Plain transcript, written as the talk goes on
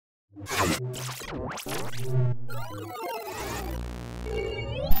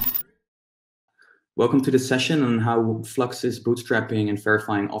Welcome to this session on how Flux is bootstrapping and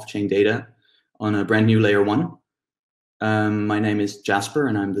verifying off-chain data on a brand new layer 1. My name is Jasper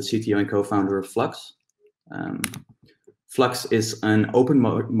and I'm the CTO and co-founder of Flux. Flux is an open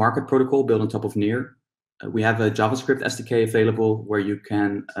market protocol built on top of Near. We have a JavaScript SDK available where you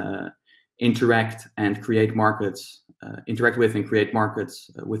can interact and create markets, interact with and create markets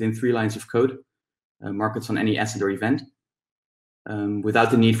within 3 lines of code, markets on any asset or event, without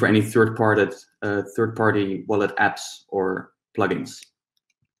the need for any third-party wallet apps or plugins.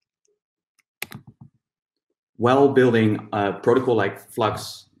 While building a protocol like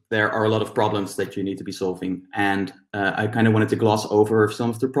Flux, there are a lot of problems that you need to be solving, and I kind of wanted to gloss over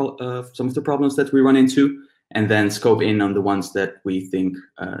some of the problems that we run into, and then scope in on the ones that we think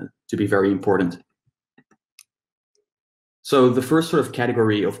to be very important. So the first sort of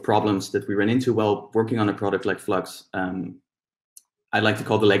category of problems that we run into while working on a product like Flux, I'd like to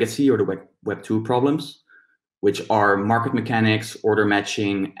call the legacy or the Web 2 problems, which are market mechanics, order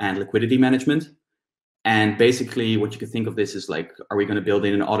matching, and liquidity management. And basically what you can think of this is like, are we going to build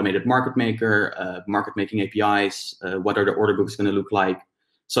in an automated market maker, market making APIs? What are the order books going to look like?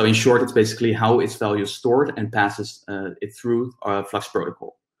 So in short, it's basically how its value is stored and passes it through a Flux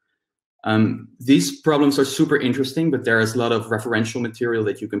protocol. These problems are super interesting, but there is a lot of referential material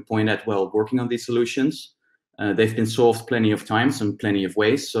that you can point at while working on these solutions. They've been solved plenty of times in plenty of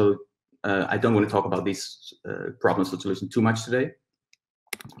ways. So I don't want to talk about these problems or solutions too much today.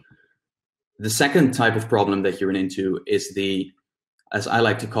 The second type of problem that you run into is the, as I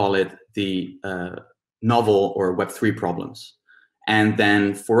like to call it, the novel or Web 3 problems. And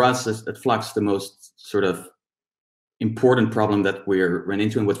then for us at Flux, the most sort of important problem that we're run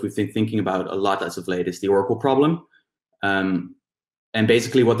into and what we've been thinking about a lot as of late is the Oracle problem. And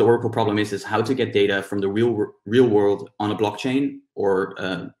basically what the Oracle problem is how to get data from the real world on a blockchain,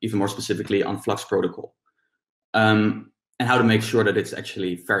 or even more specifically on Flux protocol. And how to make sure that it's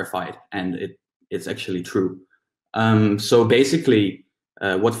actually verified and it's actually true. So basically,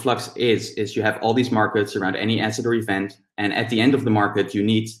 what Flux is you have all these markets around any asset or event, and at the end of the market, you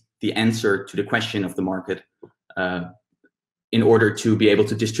need the answer to the question of the market in order to be able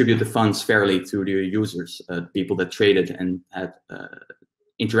to distribute the funds fairly to the users, people that traded and had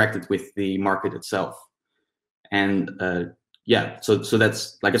interacted with the market itself. And yeah, so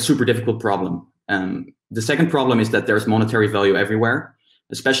that's like a super difficult problem. The second problem is that there's monetary value everywhere,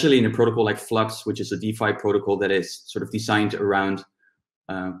 especially in a protocol like Flux, which is a DeFi protocol that is sort of designed around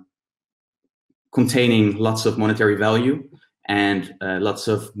containing lots of monetary value and lots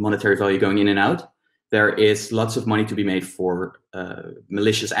of monetary value going in and out. There is lots of money to be made for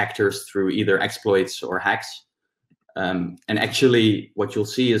malicious actors through either exploits or hacks. And actually, what you'll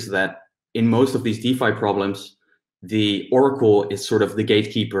see is that in most of these DeFi problems, the Oracle is sort of the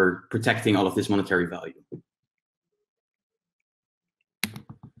gatekeeper protecting all of this monetary value.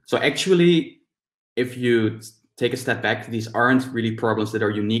 So actually, if you take a step back, these aren't really problems that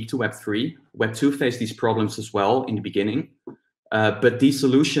are unique to Web 3. Web 2 faced these problems as well in the beginning. But these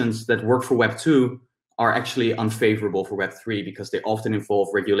solutions that work for Web 2 are actually unfavorable for Web 3 because they often involve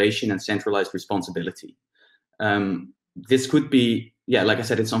regulation and centralized responsibility. This could be, yeah, like I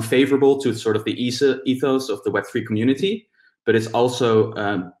said, it's unfavorable to sort of the ethos of the Web 3 community, but it's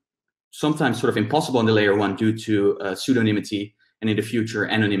also sometimes sort of impossible in the layer 1 due to pseudonymity, and in the future,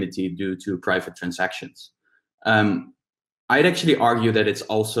 anonymity due to private transactions. I'd actually argue that it's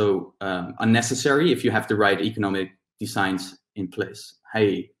also unnecessary if you have the right economic designs in place.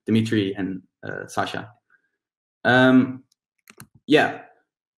 Hey, Dimitri and Sasha. Yeah.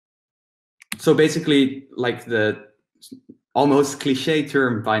 So basically, like the almost cliche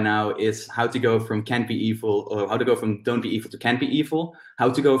term by now is how to go from can't be evil, or how to go from don't be evil to can't be evil, how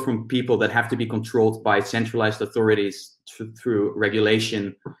to go from people that have to be controlled by centralized authorities through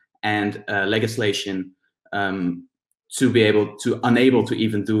regulation and legislation to be able to unable to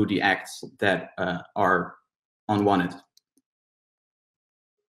even do the acts that are unwanted.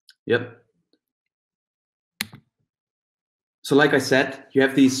 Yep. So like I said, you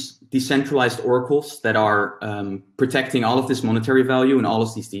have these decentralized oracles that are protecting all of this monetary value and all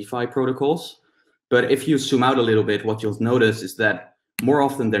of these DeFi protocols. But if you zoom out a little bit, what you'll notice is that more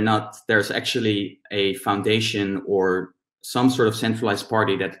often than not, there's actually a foundation or some sort of centralized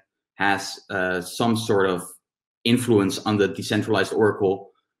party that has some sort of influence on the decentralized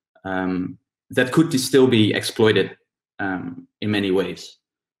oracle that could still be exploited in many ways.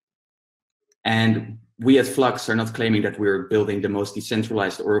 And we at Flux are not claiming that we're building the most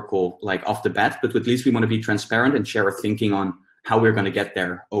decentralized oracle like off the bat, but at least we want to be transparent and share our thinking on how we're going to get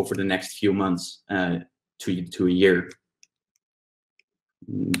there over the next few months to a year.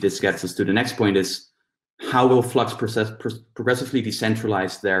 This gets us to the next point: is how will Flux progressively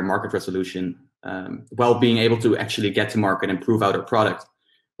decentralize their market resolution while being able to actually get to market and prove out our product,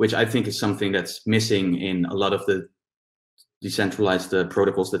 which I think is something that's missing in a lot of the decentralized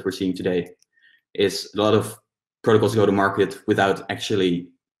protocols that we're seeing today. Is a lot of protocols go to market without actually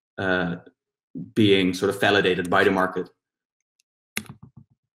being sort of validated by the market.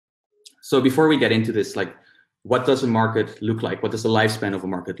 So before we get into this, like, what does a market look like? What does the lifespan of a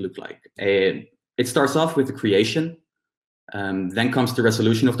market look like? It starts off with the creation, then comes the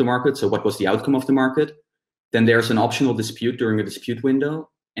resolution of the market. So what was the outcome of the market? Then there's an optional dispute during a dispute window.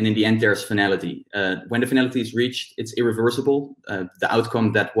 And in the end, there's finality. When the finality is reached, it's irreversible. The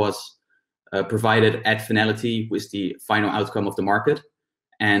outcome that was provided at finality was the final outcome of the market.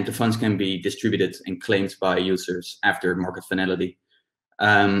 And the funds can be distributed and claimed by users after market finality.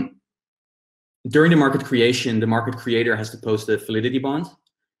 During the market creation, the market creator has to post a validity bond.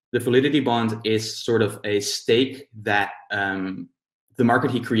 The validity bond is sort of a stake that the market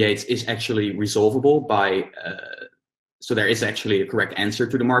he creates is actually resolvable by, so there is actually a correct answer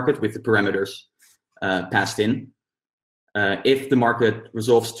to the market with the parameters passed in. If the market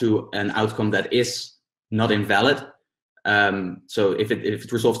resolves to an outcome that is not invalid, so if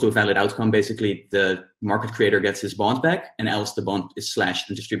it resolves to a valid outcome, basically the market creator gets his bond back, and else the bond is slashed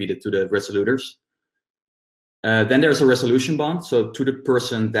and distributed to the resolutors. Then there's a resolution bond. So to the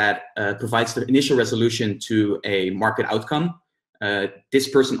person that provides the initial resolution to a market outcome, this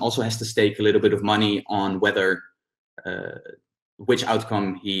person also has to stake a little bit of money on whether which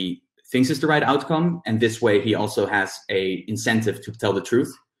outcome he thinks is the right outcome, and this way he also has a incentive to tell the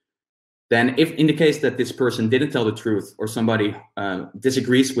truth. Then if in the case that this person didn't tell the truth, or somebody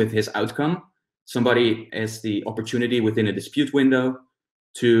disagrees with his outcome, somebody has the opportunity within a dispute window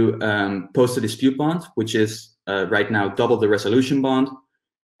to post a dispute bond, which is right now double the resolution bond.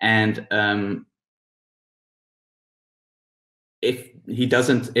 And if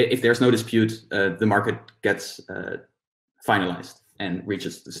there's no dispute, the market gets finalized and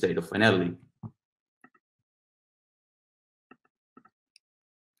reaches the state of finality.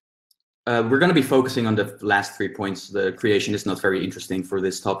 We're going to be focusing on the last 3 points. The creation is not very interesting for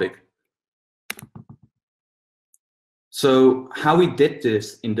this topic. So how we did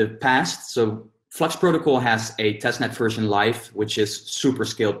this in the past, so Flux protocol has a testnet version live, which is super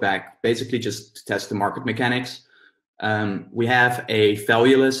scaled back, basically just to test the market mechanics. We have a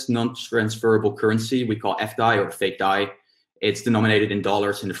valueless, non-transferable currency we call FDAI, or fake DAI. It's denominated in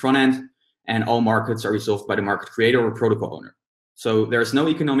dollars in the front end, and all markets are resolved by the market creator or protocol owner. So there's no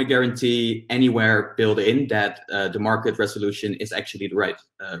economic guarantee anywhere built in that the market resolution is actually the right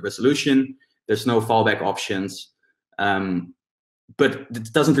resolution. There's no fallback options. But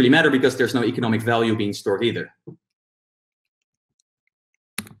it doesn't really matter because there's no economic value being stored either.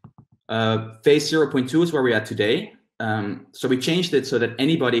 Phase 0.2 is where we're at today. So we changed it so that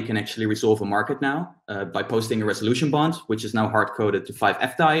anybody can actually resolve a market now by posting a resolution bond, which is now hard-coded to 5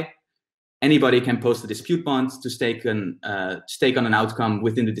 FDAI. Anybody can post a dispute bond to stake on an outcome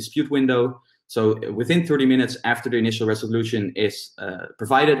within the dispute window. So within 30 minutes after the initial resolution is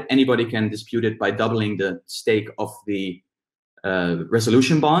provided, anybody can dispute it by doubling the stake of the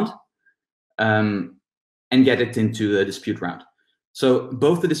resolution bond and get it into the dispute round. So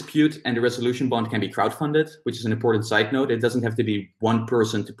both the dispute and the resolution bond can be crowdfunded, which is an important side note. It doesn't have to be one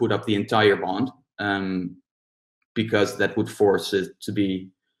person to put up the entire bond because that would force it to be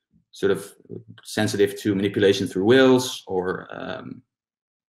sort of sensitive to manipulation through wills, or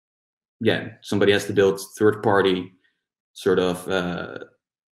somebody has to build third-party sort of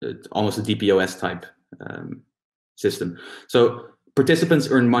almost a DPoS type system. So participants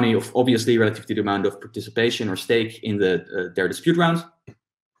earn money of obviously relative to the amount of participation or stake in their dispute round.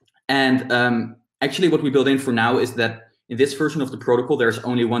 And actually what we build in for now is that in this version of the protocol, there's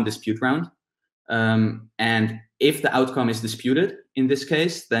only one dispute round. And if the outcome is disputed in this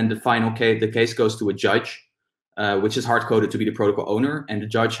case, then the case goes to a judge, which is hard-coded to be the protocol owner, and the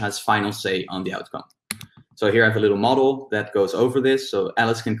judge has final say on the outcome. So here I have a little model that goes over this. So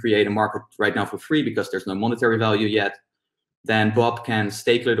Alice can create a market right now for free because there's no monetary value yet. Then Bob can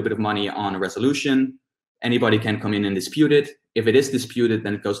stake a little bit of money on a resolution. Anybody can come in and dispute it. If it is disputed,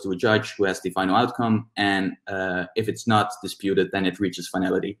 then it goes to a judge who has the final outcome. And if it's not disputed, then it reaches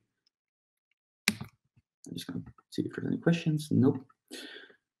finality. I'm just going to see if there's any questions. Nope.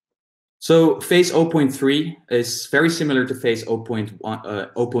 So phase 0.3 is very similar to phase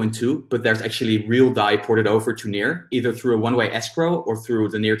 0.2, but there's actually real DAI ported over to near, either through a one-way escrow or through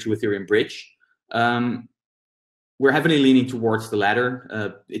the near to Ethereum bridge. we're heavily leaning towards the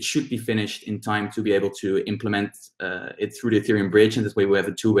latter. It should be finished in time to be able to implement it through the Ethereum bridge, and this way we have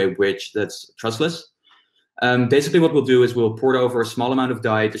a two-way bridge that's trustless. Basically what we'll do is we'll port over a small amount of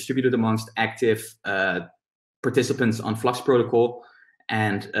DAI distributed amongst active participants on Flux protocol,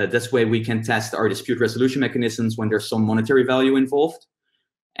 and this way we can test our dispute resolution mechanisms when there's some monetary value involved.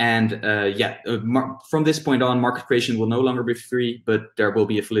 And from this point on, market creation will no longer be free, but there will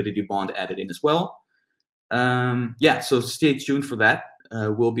be a validity bond added in as well. So stay tuned for that.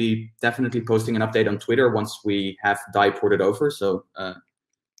 We'll be definitely posting an update on Twitter once we have DAI ported over. So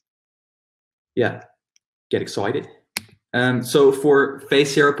get excited. So for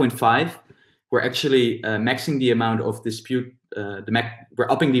phase 0.5, we're actually maxing the amount of dispute. We're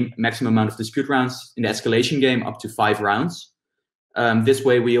upping the maximum amount of dispute rounds in the escalation game up to 5 rounds. This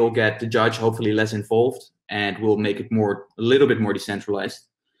way we'll get the judge hopefully less involved, and we'll make it a little bit more decentralized.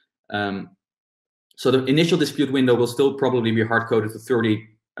 So the initial dispute window will still probably be hard-coded to 30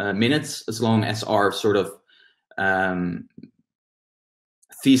 minutes, as long as our sort of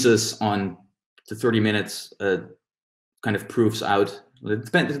thesis on the 30 minutes kind of proves out. It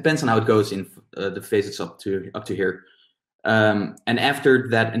depends on how it goes in the phases up to here. And after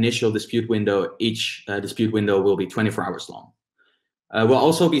that initial dispute window, each dispute window will be 24 hours long. We'll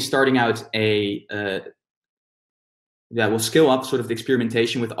also be starting out we'll scale up sort of the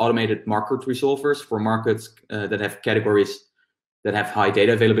experimentation with automated market resolvers for markets that have categories that have high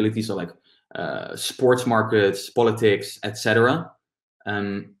data availability, so like sports markets, politics, etc.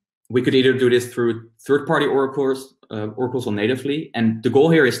 We could either do this through third-party oracles or natively, and the goal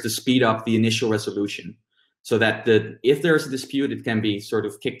here is to speed up the initial resolution, so that if there's a dispute, it can be sort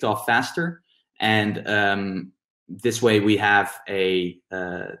of kicked off faster, and this way we have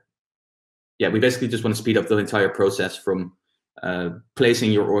we basically just want to speed up the entire process from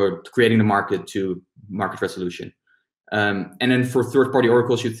placing or creating the market to market resolution. And then for third-party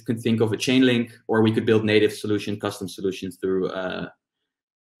oracles, you can think of a chain link, or we could build native custom solutions through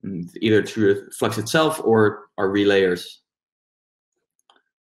either through Flux itself or our relayers.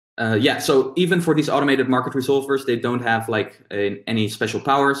 So even for these automated market resolvers, they don't have any special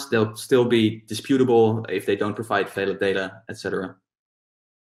powers. They'll still be disputable if they don't provide valid data, etc.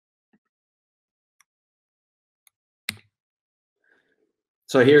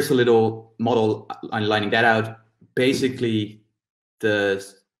 So here's a little model lining that out. Basically, the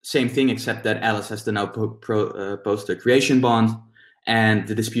same thing, except that Alice has to now post a creation bond, and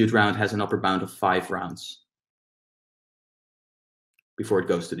the dispute round has an upper bound of 5 rounds before it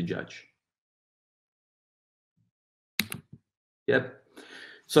goes to the judge. Yep.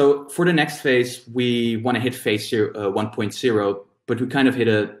 So for the next phase, we want to hit phase 1.0, but we kind of hit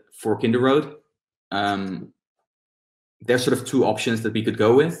a fork in the road. There's sort of 2 options that we could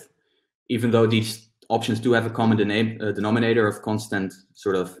go with, even though these options do have a common denominator of constant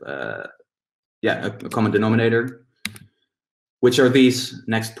sort of, a common denominator, which are these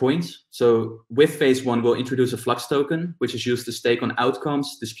next points. So with phase 1, we'll introduce a Flux token, which is used to stake on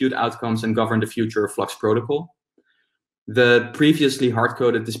outcomes, dispute outcomes, and govern the future of Flux protocol. The previously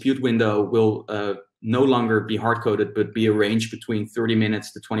hard-coded dispute window will no longer be hard-coded, but be a range between 30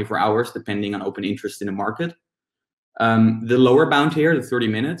 minutes to 24 hours, depending on open interest in the market. The lower bound here, the 30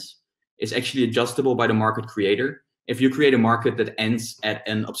 minutes, is actually adjustable by the market creator. If you create a market that ends at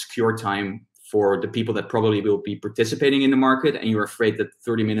an obscure time for the people that probably will be participating in the market, and you're afraid that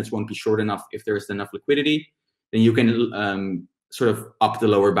 30 minutes won't be short enough if there is enough liquidity, then you can sort of up the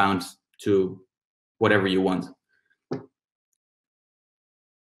lower bound to whatever you want.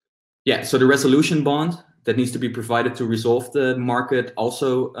 So the resolution bond that needs to be provided to resolve the market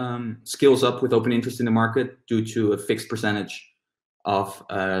also scales up with open interest in the market due to a fixed percentage of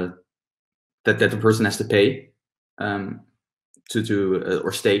that the person has to pay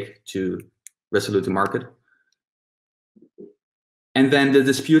or stake to resolute the market. And then the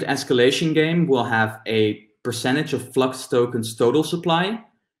dispute escalation game will have a percentage of Flux tokens total supply.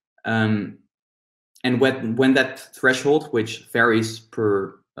 And when that threshold, which varies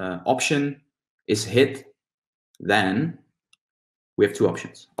per option, is hit, then we have 2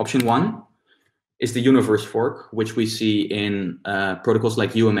 options. Option 1 is the universe fork, which we see in protocols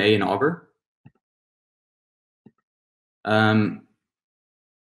like UMA and Augur,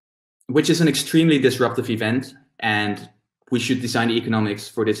 which is an extremely disruptive event, and we should design the economics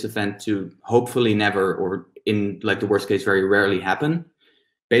for this event to hopefully never, or in the worst case, very rarely happen.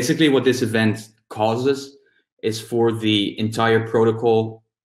 Basically, what this event causes is for the entire protocol,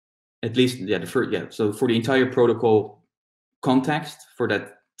 at least, so for the entire protocol context for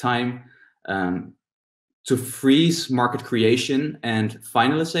that time, to freeze market creation and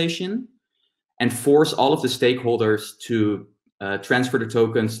finalization, and force all of the stakeholders to transfer the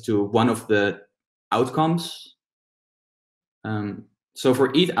tokens to one of the outcomes. So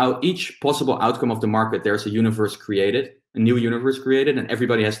for each possible outcome of the market, there's a universe created, a new universe created, and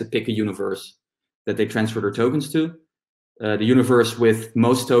everybody has to pick a universe that they transfer their tokens to. The universe with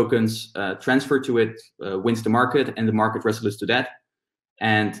most tokens transferred to it wins the market, and the market resolutes to that.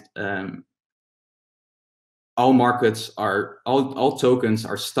 And all tokens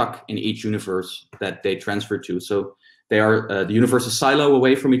are stuck in each universe that they transfer to. So they are the universes silo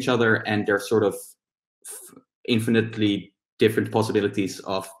away from each other, and they're sort of infinitely different possibilities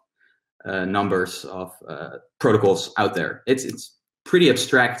of numbers of protocols out there. It's pretty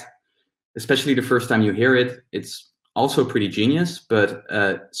abstract, especially the first time you hear it. It's also pretty genius, but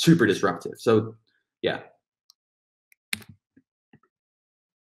super disruptive. So yeah.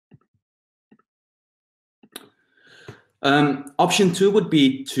 Option 2 would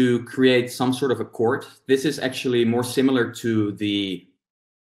be to create some sort of a court. This is actually more similar to the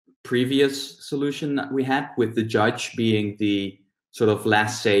previous solution that we had, with the judge being the sort of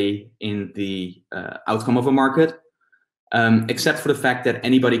last say in the outcome of a market, except for the fact that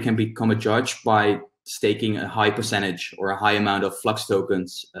anybody can become a judge by staking a high percentage or a high amount of Flux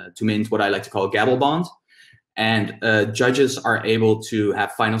tokens to mint what I like to call a gavel bond. And judges are able to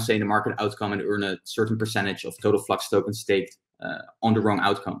have final say in the market outcome and earn a certain percentage of total Flux tokens staked on the wrong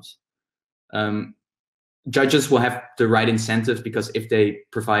outcomes. Judges will have the right incentive, because if they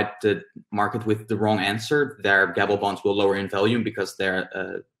provide the market with the wrong answer, their gavel bonds will lower in value because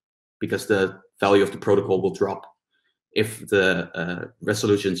the value of the protocol will drop if the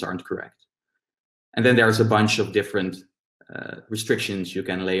resolutions aren't correct. And then there's a bunch of different restrictions you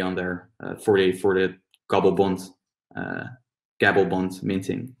can lay on there for the gavel bond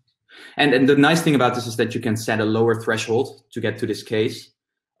minting. And the nice thing about this is that you can set a lower threshold to get to this case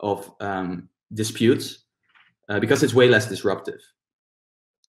of disputes, because it's way less disruptive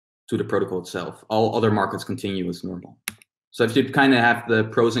to the protocol itself. All other markets continue as normal. So if you kind of have the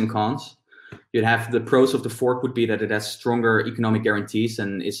pros and cons, you'd have the pros of the fork would be that it has stronger economic guarantees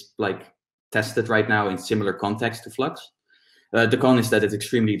and is like tested right now in similar context to Flux. The con is that it's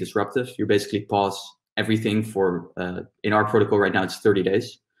extremely disruptive. You basically pause everything for, in our protocol right now, it's 30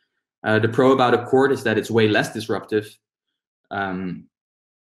 days. The pro about a court is that it's way less disruptive,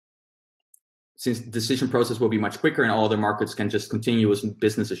 since the decision process will be much quicker and all other markets can just continue as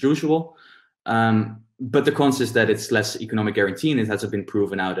business as usual. But the cons is that it's less economic guarantee and it hasn't been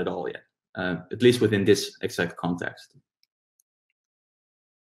proven out at all yet, at least within this exact context.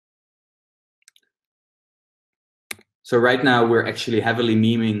 So right now we're actually heavily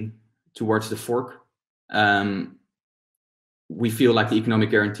memeing towards the fork. We feel like the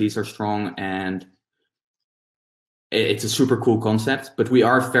economic guarantees are strong and it's a super cool concept, but we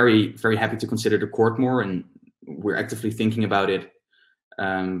are very, very happy to consider the court more, and we're actively thinking about it.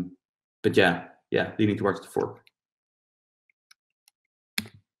 But yeah, leaning towards the fork.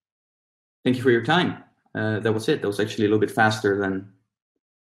 Thank you for your time. That was it. That was actually a little bit faster than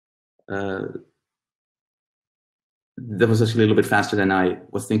I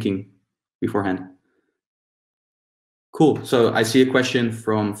was thinking beforehand. Cool. So I see a question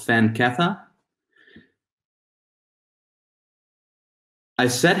from Fan Katha. I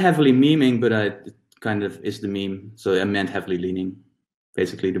said heavily memeing, but it kind of is the meme. So I meant heavily leaning,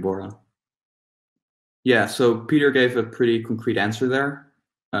 basically, Deborah. Yeah, so Peter gave a pretty concrete answer there.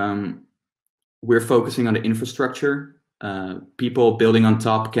 We're focusing on the infrastructure. People building on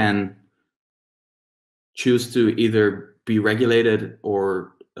top can choose to either be regulated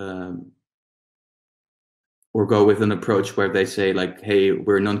or go with an approach where they say like, hey,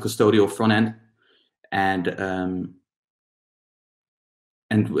 we're non-custodial front end, and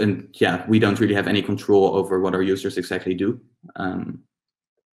yeah, we don't really have any control over what our users exactly do,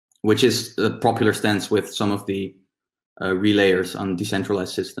 which is a popular stance with some of the relayers on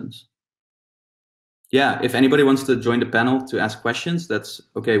decentralized systems. Yeah, if anybody wants to join the panel to ask questions, that's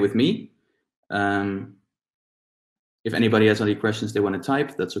okay with me. If anybody has any questions they want to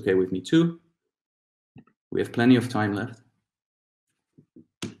type, that's okay with me too. We have plenty of time left.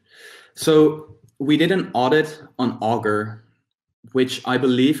 So we did an audit on Augur, which I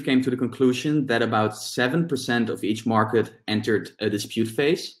believe came to the conclusion that about 7% of each market entered a dispute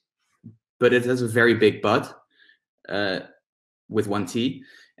phase, but it has a very big but with one T,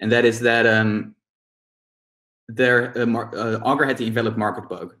 and that is that Augur had the invalid market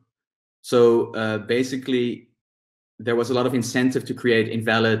bug. So basically, there was a lot of incentive to create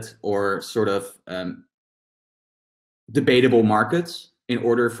invalid or sort of debatable markets in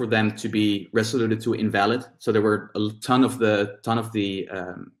order for them to be resoluted to invalid. So there were a ton of the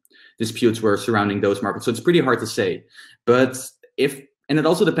disputes were surrounding those markets. So it's pretty hard to say. But and it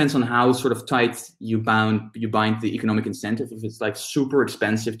also depends on how sort of tight you bind the economic incentive. If it's like super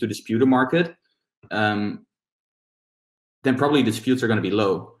expensive to dispute a market, then probably disputes are going to be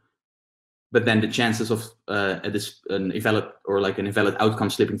low. But then the chances of an invalid outcome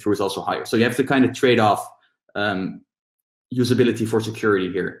slipping through is also higher. So you have to kind of trade off usability for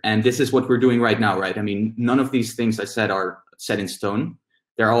security here. And this is what we're doing right now, right? I mean, none of these things I said are set in stone.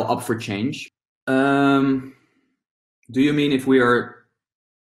 They're all up for change. Do you mean if we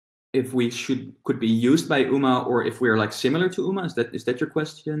could be used by UMA, or if we are like similar to UMA? Is that your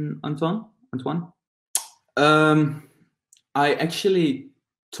question, Antoine? I actually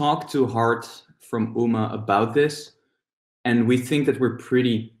talked to Hart from UMA about this, and we think that we're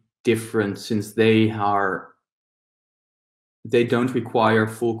pretty different, since they don't require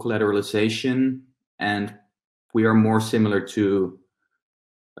full collateralization, and we are more similar to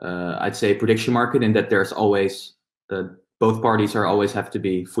I'd say prediction market, in that there's always both parties always have to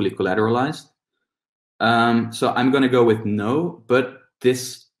be fully collateralized. So I'm going to go with no, but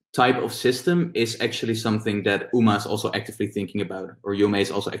this type of system is actually something that UMA is also actively thinking about, or UMA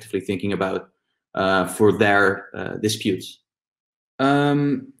is also actively thinking about for their disputes.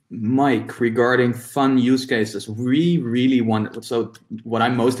 Mike, regarding fun use cases, we really want, so what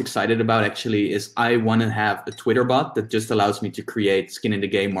I'm most excited about actually is I want to have a Twitter bot that just allows me to create skin in the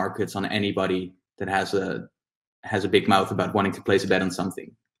game markets on anybody that has a big mouth about wanting to place a bet on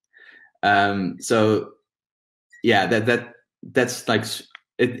something. So yeah, that's like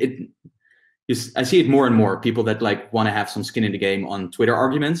I see it more and more, people that like want to have some skin in the game on Twitter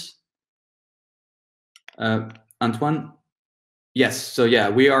arguments. Antoine? Yes, so yeah,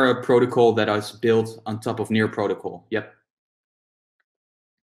 we are a protocol that is built on top of Near protocol. Yep.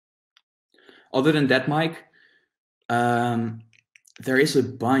 Other than that, Mike, there is a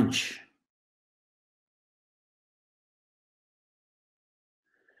bunch.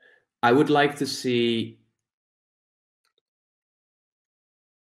 I would like to see.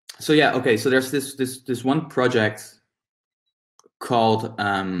 So yeah, okay. So there's this one project called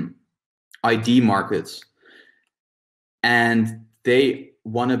ID markets, and they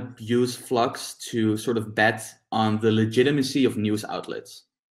want to use Flux to sort of bet on the legitimacy of news outlets,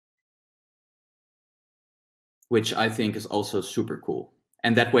 which I think is also super cool.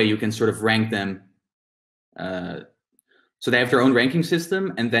 And that way you can sort of rank them. So they have their own ranking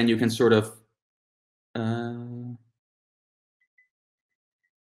system, and then you can sort of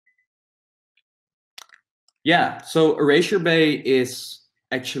yeah, so Erasure Bay is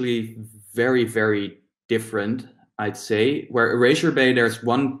actually very, very different, I'd say. Where Erasure Bay, there's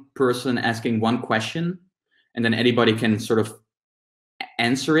one person asking one question, and then anybody can sort of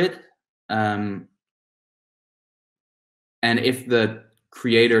answer it. And if the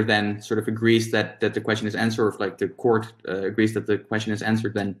creator then sort of agrees that the question is answered, or if like the court agrees that the question is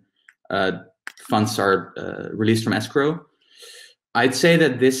answered, then funds are released from escrow. I'd say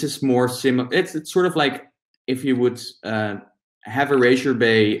that this is more similar. It's sort of like if you would have Erasure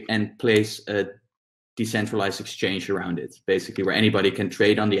Bay and place a decentralized exchange around it, basically, where anybody can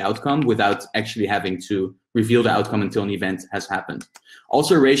trade on the outcome without actually having to reveal the outcome until an event has happened.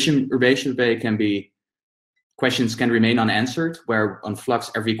 Also, Erasure Bay questions can remain unanswered, where on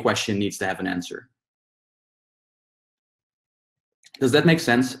Flux, every question needs to have an answer. Does that make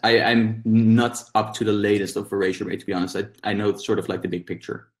sense? I'm not up to the latest of Erasure Bay, to be honest. I know it's sort of like the big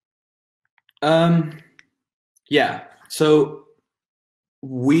picture. Yeah, so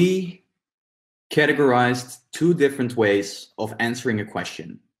we categorized two different ways of answering a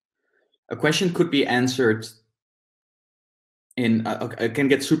question. A question could be answered in, I can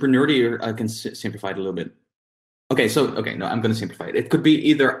get super nerdy, or I can simplify it a little bit. Okay, no, I'm going to simplify it. It could be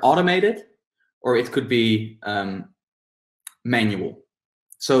either automated, or it could be manual.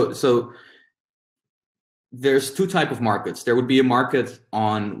 So there's two types of markets. There would be a market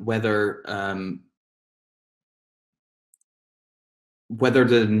on whether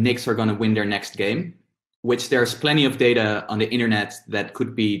the Knicks are going to win their next game, which there's plenty of data on the internet that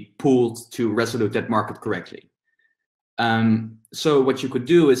could be pooled to resolve that market correctly. So what you could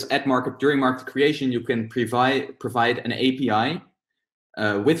do is during market creation, you can provide an API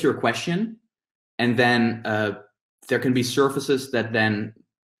with your question, and then there can be services that then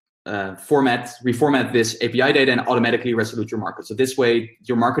reformat this API data and automatically resolve your market. So this way,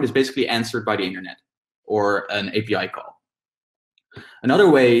 your market is basically answered by the internet or an API call. Another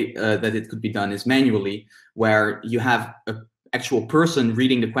way that it could be done is manually, where you have an actual person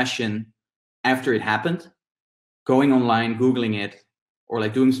reading the question after it happened, going online, Googling it, or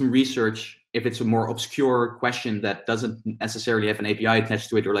like doing some research if it's a more obscure question that doesn't necessarily have an API attached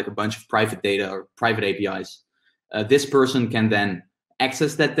to it, or like a bunch of private data or private APIs, this person can then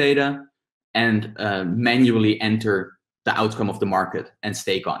access that data and manually enter the outcome of the market and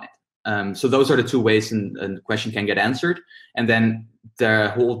stake on it. So those are the two ways the question can get answered. And then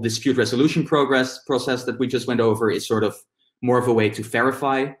the whole dispute resolution process that we just went over is sort of more of a way to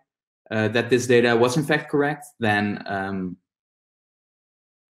verify that this data was in fact correct than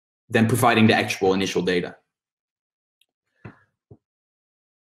providing the actual initial data.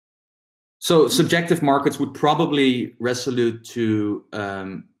 So subjective markets would probably resolute to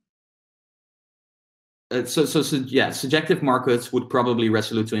subjective markets would probably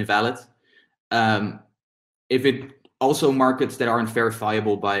resolute to invalid. If it also markets that aren't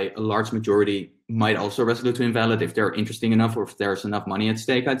verifiable by a large majority might also resolute to invalid if they're interesting enough or if there's enough money at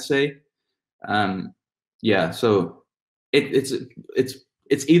stake, I'd say. Yeah, so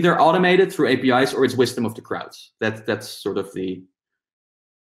it's either automated through APIs or it's wisdom of the crowds. That's sort of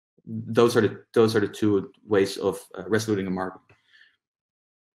those are the two ways of resoluting a market.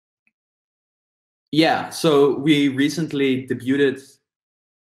 Yeah, so we recently debuted.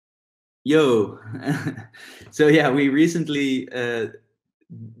 So yeah, we recently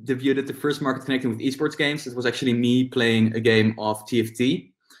debuted the first market connecting with esports games. It was actually me playing a game of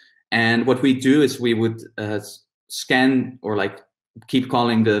TFT, and what we do is we would scan or like keep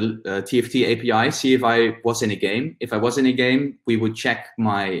calling the TFT API, see if I was in a game. If I was in a game, we would check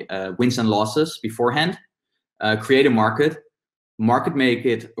my wins and losses beforehand, create a market make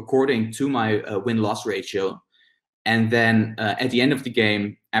it according to my win-loss ratio. And then at the end of the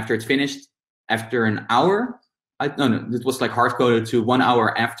game, after it's finished, after an hour, it was like hard-coded to 1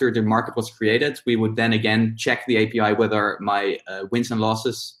 hour after the market was created, we would then again check the API whether my wins or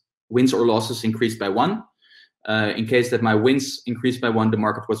losses increased by 1. In case that my wins increased by 1, the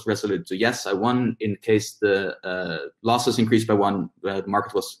market was resolute to yes, I won. In case the losses increased by 1, the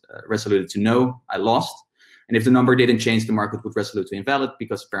market was resolute to no, I lost. And if the number didn't change, the market would resolute to invalid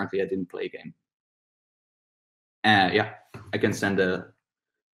because apparently I didn't play a game. Yeah, I can send a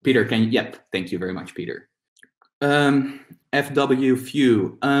Peter. Yep, thank you very much, Peter. FW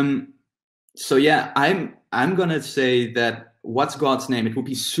few. So yeah, I'm gonna say that what's God's name? It would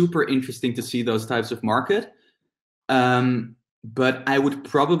be super interesting to see those types of market. But I would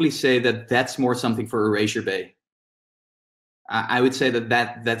probably say that that's more something for Erasure Bay. I would say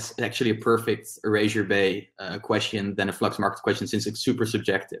that's actually a perfect Erasure Bay question than a Flux market question, since it's super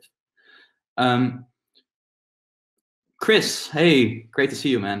subjective. Chris, hey, great to see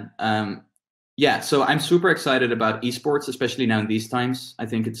you, man. Yeah, so I'm super excited about esports, especially now in these times. I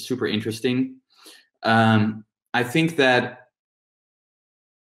think it's super interesting. I think that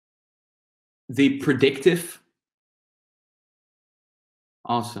the predictive,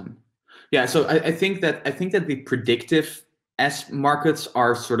 awesome. Yeah, so I think that the predictive as markets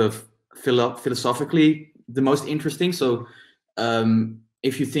are sort of philosophically the most interesting. So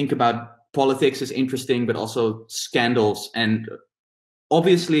if you think about politics is interesting, but also scandals, and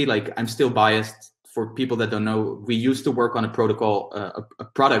obviously, like, I'm still biased. For people that don't know, we used to work on a protocol, a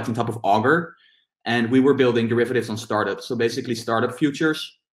product on top of Augur, and we were building derivatives on startups. So basically startup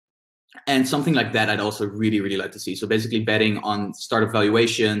futures. And something like that I'd also really, really like to see. So basically betting on startup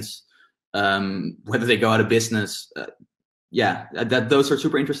valuations, whether they go out of business. Yeah, those are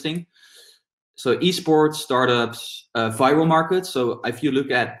super interesting. So esports, startups, viral markets. So if you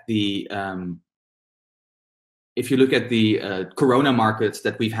look at the Corona markets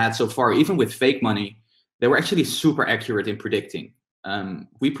that we've had so far, even with fake money, they were actually super accurate in predicting.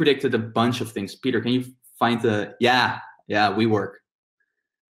 We predicted a bunch of things. Peter, can you find the WeWork?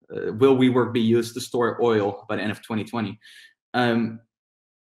 Will WeWork be used to store oil by the end of 2020?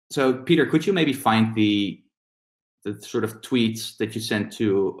 So Peter, could you maybe find the sort of tweets that you sent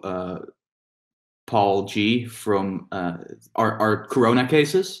to Paul G from our Corona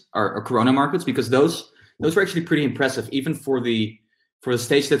cases, our Corona markets, because those were actually pretty impressive, even for the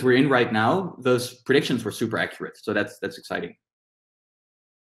stage that we're in right now. Those predictions were super accurate, so that's exciting.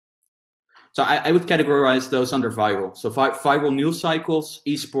 So I would categorize those under viral. So viral news cycles,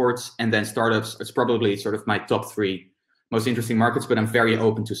 esports, and then startups. It's probably sort of my top 3 most interesting markets, but I'm very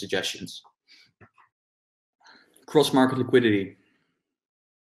open to suggestions. Cross-market liquidity.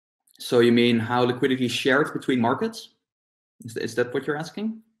 So you mean how liquidity is shared between markets? Is that what you're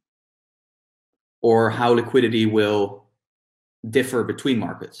asking? Or how liquidity will differ between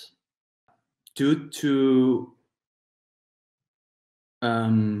markets? Due to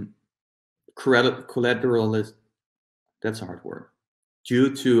collateralization, that's a hard word.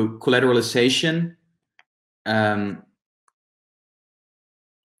 Due to collateralization,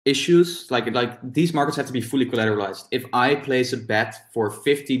 issues, like these markets have to be fully collateralized. If I place a bet for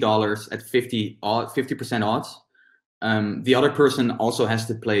 $50 at 50% odds, the other person also has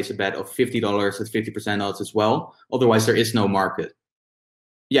to place a bet of $50 at 50% odds as well. Otherwise, there is no market.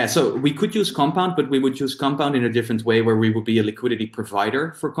 Yeah, so we could use Compound, but we would use Compound in a different way, where we would be a liquidity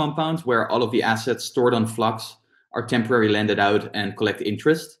provider for Compound, where all of the assets stored on Flux are temporarily lended out and collect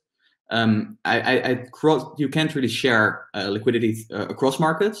interest. You can't really share liquidity across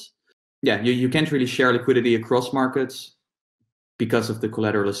markets. Yeah, you can't really share liquidity across markets because of the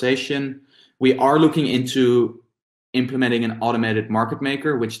collateralization. We are looking into implementing an automated market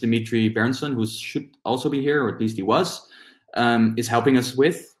maker, which Dimitri Bernson, who should also be here, or at least he was, is helping us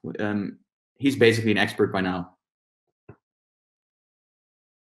with. He's basically an expert by now.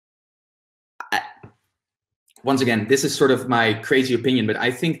 Once again, this is sort of my crazy opinion, but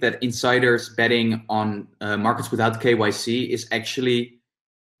I think that insiders betting on markets without KYC is actually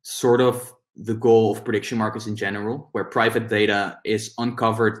sort of the goal of prediction markets in general, where private data is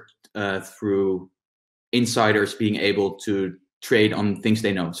uncovered through insiders being able to trade on things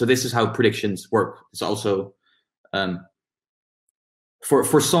they know. So this is how predictions work. It's also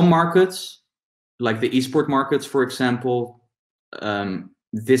for some markets, like the esport markets, for example,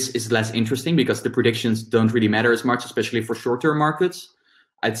 this is less interesting because the predictions don't really matter as much, especially for short-term markets.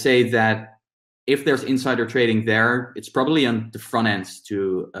 I'd say that if there's insider trading there, it's probably on the front ends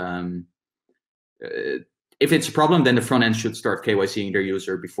to, if it's a problem, then the front end should start KYCing their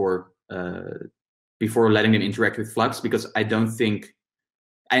user before letting them interact with Flux, because I don't think,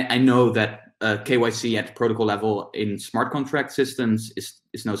 I know that KYC at protocol level in smart contract systems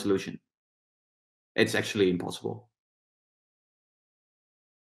is no solution. It's actually impossible.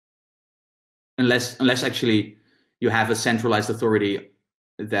 Unless actually you have a centralized authority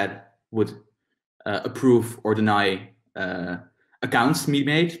that would approve or deny accounts to be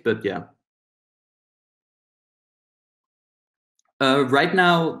made, but yeah. Right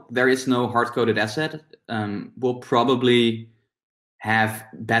now, there is no hard-coded asset. We'll probably have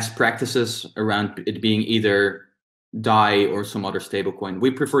best practices around it being either DAI or some other stablecoin.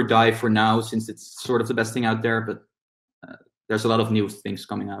 We prefer DAI for now, since it's sort of the best thing out there, but there's a lot of new things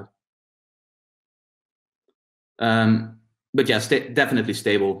coming out. But yeah, definitely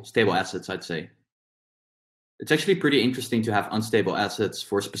stable assets, I'd say. It's actually pretty interesting to have unstable assets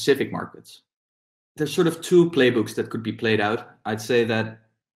for specific markets. There's sort of two playbooks that could be played out. I'd say that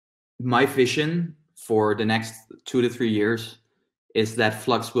my vision for the next 2 to 3 years is that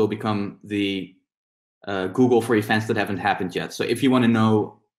Flux will become the Google for events that haven't happened yet. So if you want to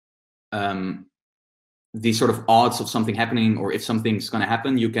know the sort of odds of something happening, or if something's going to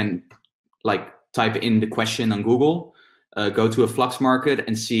happen, you can like type in the question on Google, go to a Flux market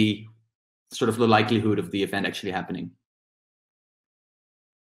and see sort of the likelihood of the event actually happening.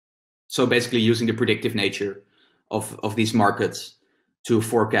 So basically using the predictive nature of these markets to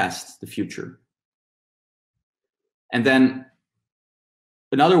forecast the future. And then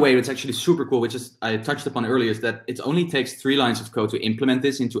another way that's actually super cool, which is I touched upon earlier, is that it only takes 3 lines of code to implement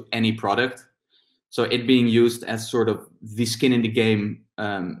this into any product. So it being used as sort of the skin in the game,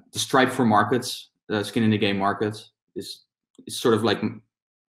 the Stripe for markets, the skin in the game markets is sort of like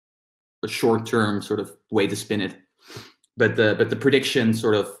a short-term sort of way to spin it. But the prediction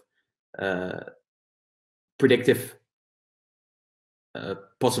sort of predictive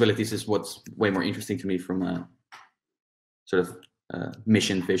possibilities is what's way more interesting to me from a sort of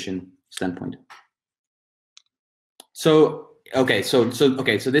mission vision standpoint. So okay, so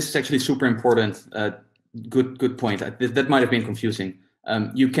this is actually super important. Good point. That might have been confusing.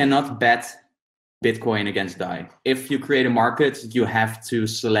 You cannot bet Bitcoin against DAI. If you create a market, you have to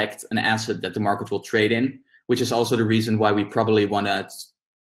select an asset that the market will trade in, which is also the reason why we probably want to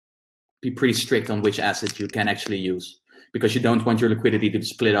be pretty strict on which asset you can actually use, because you don't want your liquidity to be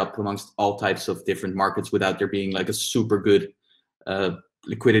split up amongst all types of different markets without there being like a super good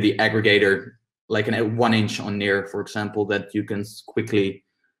liquidity aggregator, like a 1-inch on Near, for example, that you can quickly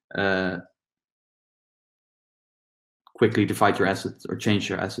divide your assets or change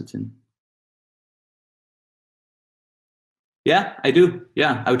your assets in. Yeah, I do.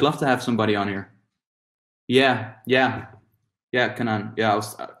 Yeah, I would love to have somebody on here. Yeah, Kanan. Yeah,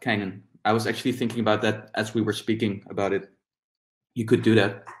 Kanan. I was actually thinking about that as we were speaking about it. You could do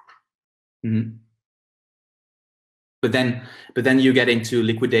that. Mm-hmm. But then you get into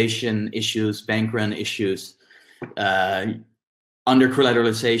liquidation issues, bank run issues, under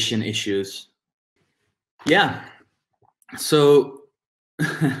collateralization issues. Yeah. So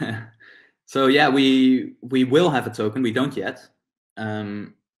so yeah, we will have a token. We don't yet.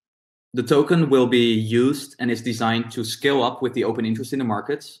 the token will be used and is designed to scale up with the open interest in the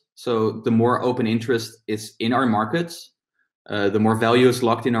markets. So the more open interest is in our markets, the more value is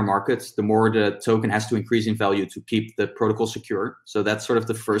locked in our markets, the more the token has to increase in value to keep the protocol secure. So that's sort of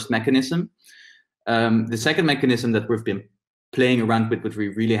the first mechanism. The second mechanism that we've been playing around with, but we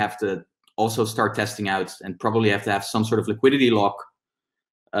really have to also start testing out and probably have to have some sort of liquidity lock,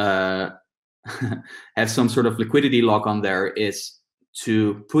 have some sort of liquidity lock on there, is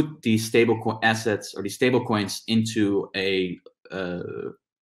to put these stable assets or these stable coins into a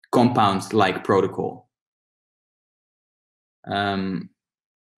compound-like protocol. And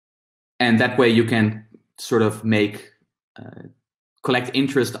that way you can sort of make collect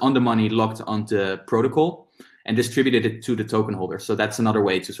interest on the money locked on the protocol and distribute it to the token holder. So that's another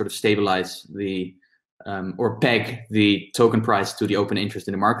way to sort of stabilize the or peg the token price to the open interest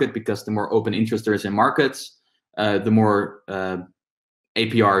in the market, because the more open interest there is in markets, the more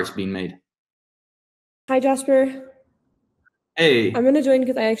APR is being made. Hi, Jasper. Hey. I'm going to join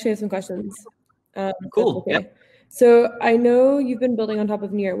because I actually have some questions. Cool. Okay. Yeah. So I know you've been building on top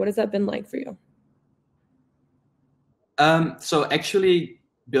of Near. What has that been like for you? So actually,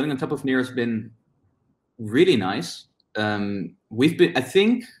 building on top of Near has been really nice. We've been, I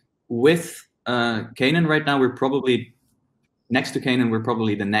think, with Canaan right now, we're probably next to Canaan. We're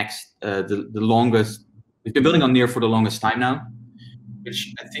probably the next, the longest. We've been building on Near for the longest time now,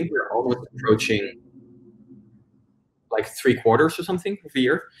 which I think we're almost approaching like 3/4 or something of a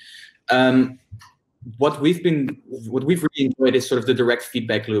year. What we've really enjoyed is sort of the direct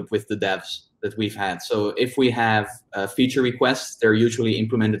feedback loop with the devs that we've had. So if we have feature requests, they're usually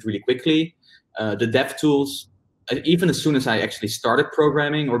implemented really quickly. The dev tools, even as soon as I actually started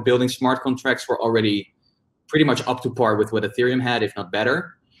programming or building smart contracts, were already pretty much up to par with what Ethereum had, if not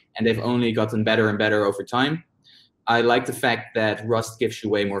better. And they've only gotten better and better over time. I like the fact that Rust gives you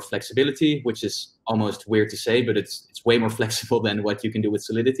way more flexibility, which is almost weird to say, but it's way more flexible than what you can do with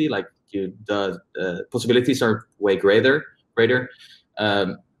Solidity. Like the possibilities are way greater.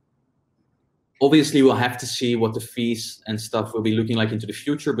 Obviously, we'll have to see what the fees and stuff will be looking like into the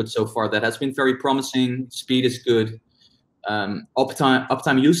future, but so far that has been very promising. Speed is good.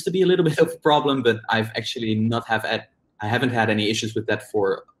 Uptime used to be a little bit of a problem, but I've actually I haven't had any issues with that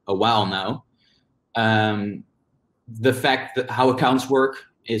for a while now. The fact that how accounts work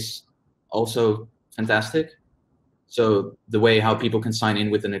is also fantastic. So the way how people can sign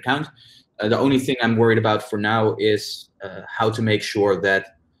in with an account. The only thing I'm worried about for now is how to make sure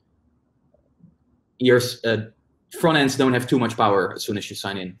that your front ends don't have too much power as soon as you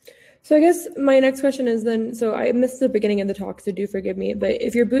sign in. So I guess my next question is then, so I missed the beginning of the talk, so do forgive me, but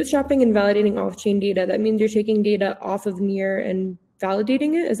if you're bootstrapping and validating off-chain data, that means you're taking data off of Near and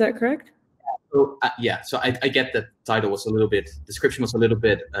validating it, is that correct? So, yeah, so I get that title was a little bit, description was a little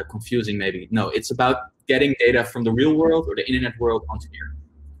bit confusing maybe. No, it's about getting data from the real world or the internet world onto Near.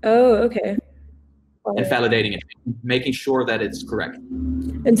 Oh, okay. And validating it, making sure that it's correct.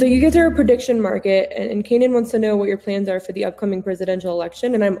 And so you guys are a prediction market, and Canaan wants to know what your plans are for the upcoming presidential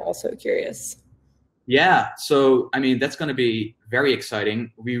election, and I'm also curious. Yeah, so I mean, that's going to be very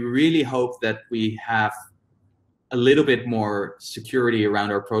exciting. We really hope that we have a little bit more security around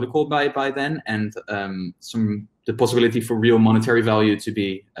our protocol by then, and the possibility for real monetary value to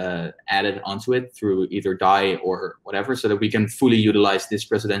be added onto it through either DAI or whatever, so that we can fully utilize this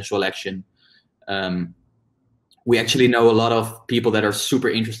presidential election. We actually know a lot of people that are super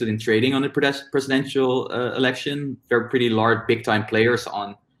interested in trading on the presidential election. They're pretty large, big-time players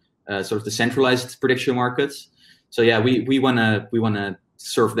on sort of the centralized prediction markets. So yeah, we wanna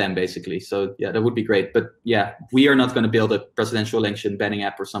serve them basically. So yeah, that would be great. But yeah, we are not going to build a presidential election betting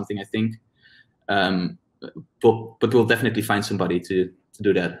app or something, I think. But we'll definitely find somebody to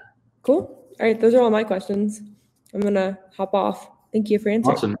do that. Cool. All right, those are all my questions. I'm gonna hop off. Thank you for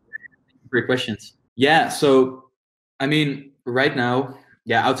answering. Awesome. Great questions. Yeah, so I mean, right now,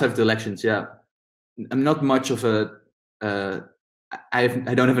 yeah, outside of the elections, yeah, I'm not much of a I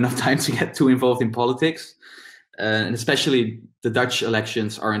don't have enough time to get too involved in politics. And especially the Dutch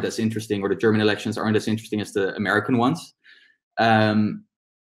elections aren't as interesting, or the German elections aren't as interesting as the American ones.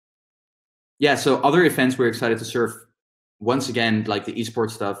 Yeah, so other events we're excited to serve, once again, like the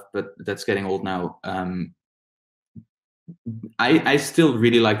esports stuff, but that's getting old now. I still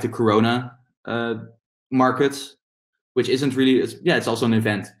really like the Corona markets, which isn't really, yeah, it's also an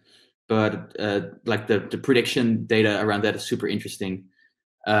event, but like the prediction data around that is super interesting.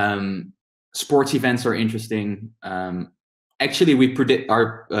 Sports events are interesting. Actually,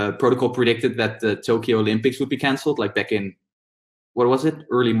 our protocol predicted that the Tokyo Olympics would be canceled, like back in, what was it,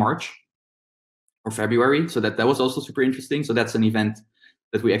 early March or February. So that was also super interesting. So that's an event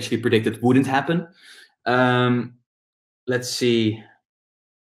that we actually predicted wouldn't happen. Let's see.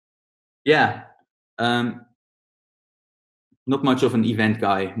 Yeah. Not much of an event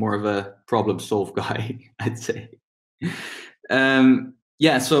guy, more of a problem solve guy, I'd say.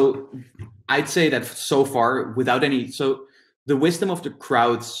 Yeah, so I'd say that so far, without any, so the wisdom of the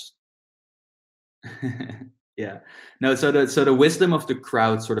crowds, yeah, no, so the wisdom of the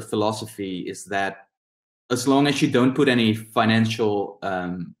crowd sort of philosophy is that as long as you don't put any financial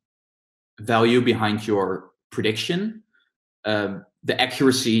value behind your prediction, the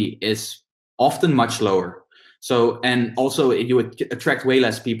accuracy is often much lower. So, and also you would attract way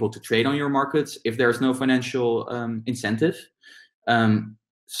less people to trade on your markets if there's no financial incentive.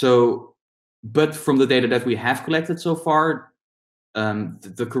 So, but from the data that we have collected so far,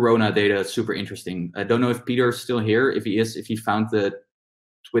 the Corona data is super interesting. I don't know if Peter's still here. If he is, if he found the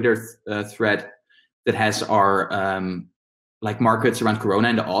Twitter thread that has our like markets around Corona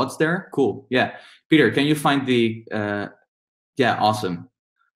and the odds there. Cool. Yeah. Peter, can you find the, yeah, awesome.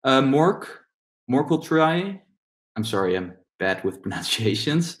 Mork will try. I'm sorry, I'm bad with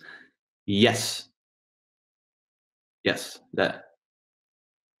pronunciations. Yes. Yes, that.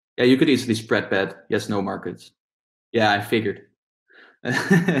 Yeah, you could easily spread bet. Yes, no markets. Yeah, I figured.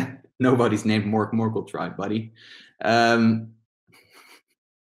 Nobody's named Mork will try, buddy.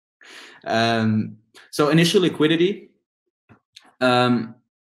 So initial liquidity.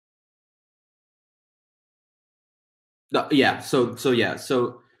 Yeah, so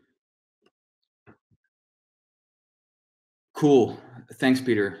cool. Thanks,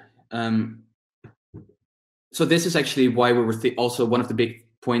 Peter. So this is actually why we were also one of the big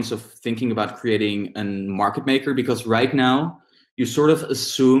points of thinking about creating a market maker, because right now you sort of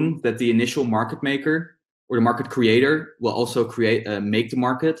assume that the initial market maker or the market creator will also make the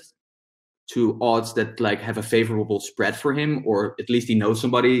market to odds that like have a favorable spread for him, or at least he knows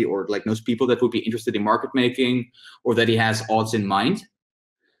somebody or like knows people that would be interested in market making, or that he has odds in mind.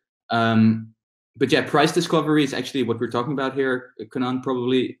 But yeah, price discovery is actually what we're talking about here, Kanan.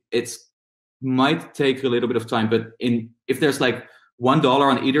 Probably it's might take a little bit of time, but if there's like $1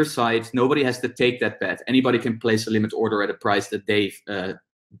 on either side, nobody has to take that bet. Anybody can place a limit order at a price that they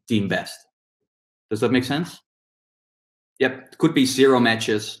deem best. Does that make sense? Yep, it could be 0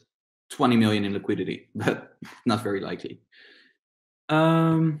 matches, 20 million in liquidity, but not very likely.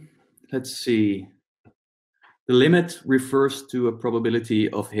 Let's see. The limit refers to a probability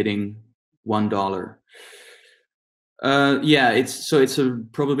of hitting $1. Yeah, it's a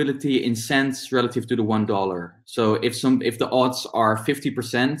probability in cents relative to the $1. So if the odds are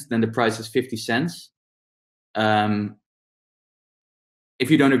 50%, then the price is 50 cents. If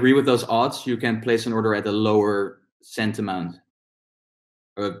you don't agree with those odds, you can place an order at a lower cent amount.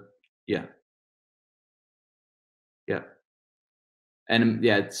 Yeah, and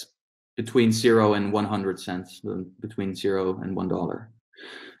yeah, it's between 0 and 100 cents, between 0 and $1.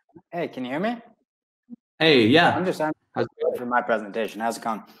 Hey, can you hear me? Hey, yeah. I'm for my presentation. How's it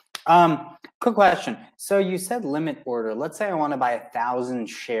going? Quick question. So you said limit order. Let's say I want to buy 1,000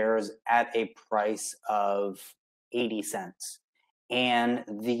 shares at a price of 80 cents. And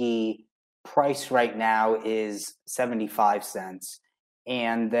the price right now is 75 cents.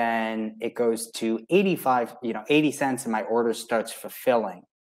 And then it goes to 80 cents and my order starts fulfilling.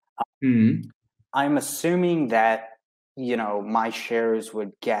 I'm assuming that, my shares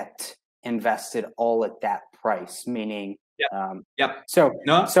would get invested all at that price, meaning so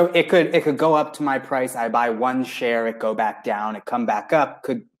it could go up to my price. I buy one share, it go back down, it come back up,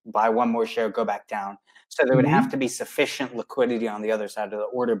 could buy one more share, go back down. So there would have to be sufficient liquidity on the other side of the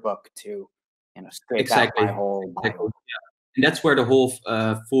order book to scrape out my whole buy. And that's where the whole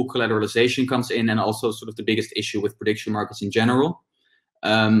full collateralization comes in, and also sort of the biggest issue with prediction markets in general.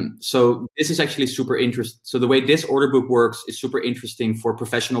 So this is actually super interesting. So the way this order book works is super interesting for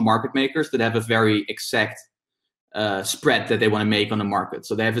professional market makers that have a very exact spread that they want to make on the market.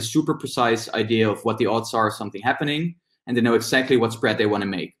 So they have a super precise idea of what the odds are of something happening, and they know exactly what spread they want to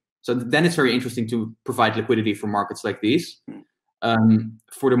make. So then it's very interesting to provide liquidity for markets like these.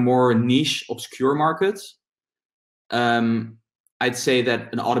 For the more niche, obscure markets, I'd say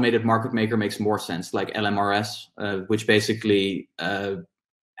that an automated market maker makes more sense, like LMRS, which basically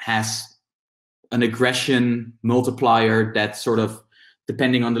has an aggression multiplier that sort of,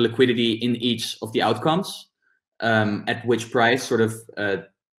 depending on the liquidity in each of the outcomes, at which price sort of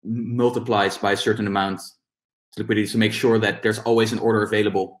multiplies by a certain amount to liquidity to make sure that there's always an order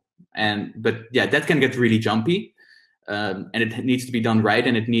available. But yeah, that can get really jumpy, and it needs to be done right,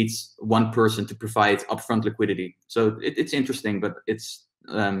 and it needs one person to provide upfront liquidity. So it's interesting, but it's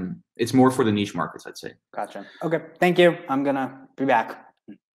more for the niche markets, I'd say. Gotcha. Okay, thank you. I'm gonna be back.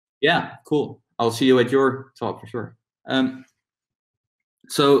 Yeah, cool. I'll see you at your talk for sure.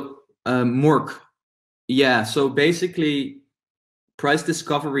 Mork, yeah, so basically price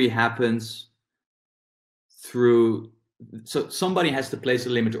discovery happens through, so somebody has to place a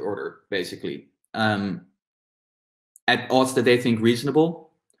limit order, basically, at odds that they think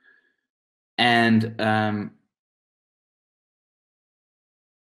reasonable. And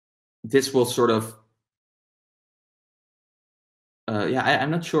this will sort of,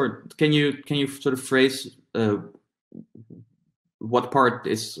 I'm not sure. Can you sort of phrase what part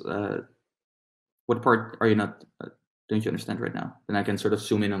is, what part are you not, don't you understand right now? Then I can sort of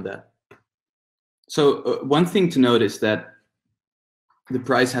zoom in on that. So one thing to note is that the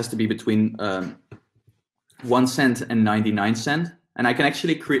price has to be between 1 cent and 99 cent. And I can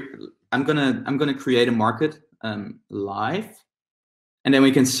actually create, I'm gonna create a market live, and then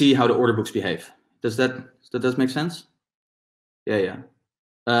we can see how the order books behave. Does that make sense? Yeah.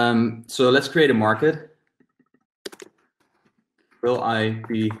 So let's create a market. Will I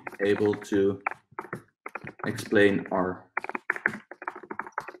be able to explain our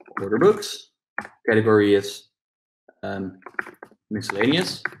order books? Category is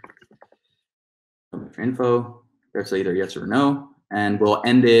miscellaneous. Info. There's either yes or no, and we'll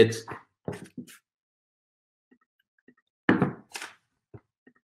end it.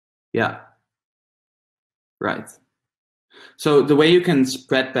 Yeah. Right. So the way you can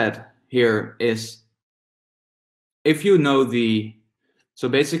spread bet here is if you know the, so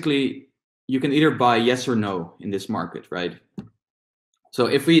basically you can either buy yes or no in this market, right? So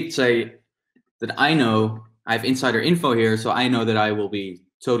if we say that I know I have insider info here, so I know that I will be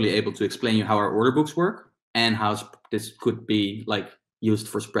totally able to explain you how our order books work and how this could be like used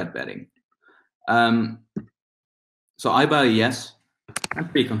for spread betting. So I buy a yes. I'm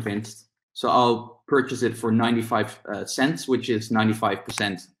pretty convinced. So I'll purchase it for 95 cents, which is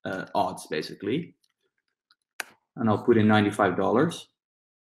 95% odds, basically. And I'll put in $95.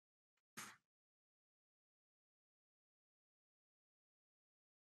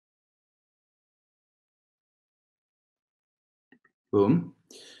 Boom.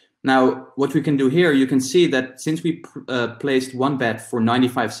 Now, what we can do here, you can see that since we placed one bet for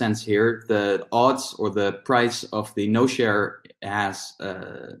 95 cents here, the odds or the price of the no share has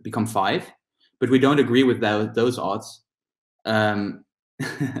become 5, but we don't agree with those odds.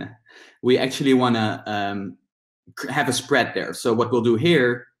 We actually want to have a spread there. So what we'll do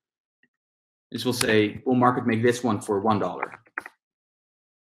here is we'll say, we'll market make this one for $1.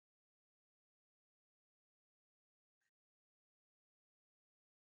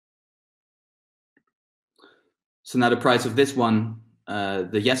 So now the price of this one,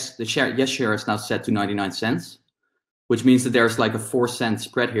 the yes share is now set to 99 cents, which means that there's like a 4-cent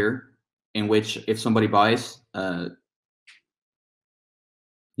spread here, in which if somebody buys, there's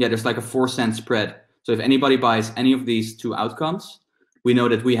like a 4-cent spread. So if anybody buys any of these two outcomes, we know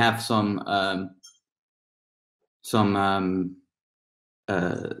that we have some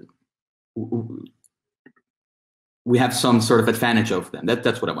we have some sort of advantage over them.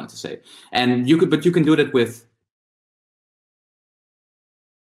 That's what I wanted to say. And you can do that with.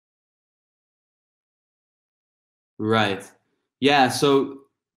 Right. Yeah. So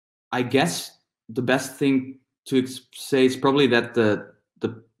I guess the best thing to say is probably that the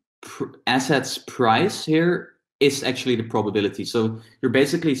asset's price here is actually the probability. So you're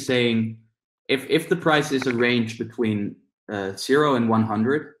basically saying if the price is a range between 0 and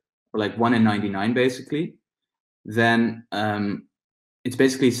 100, or like 1 and 99, basically, then it's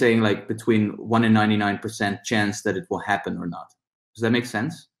basically saying like between 1 and 99% chance that it will happen or not. Does that make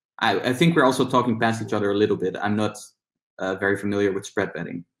sense? I think we're also talking past each other a little bit. I'm not very familiar with spread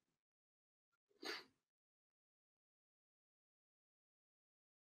betting.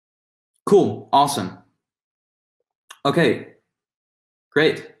 Cool, awesome. Okay,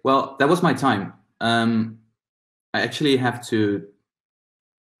 great. Well, that was my time. I actually have to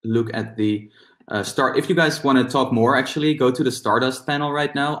look at the start. If you guys want to talk more, actually go to the Stardust panel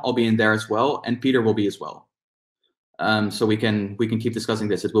right now. I'll be in there as well, and Peter will be as well. So we can keep discussing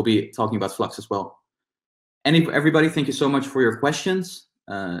this. It will be talking about Flux as well. Everybody, thank you so much for your questions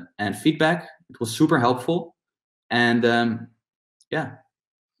and feedback. It was super helpful. And yeah,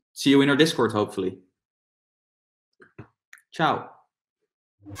 see you in our Discord, hopefully. Ciao.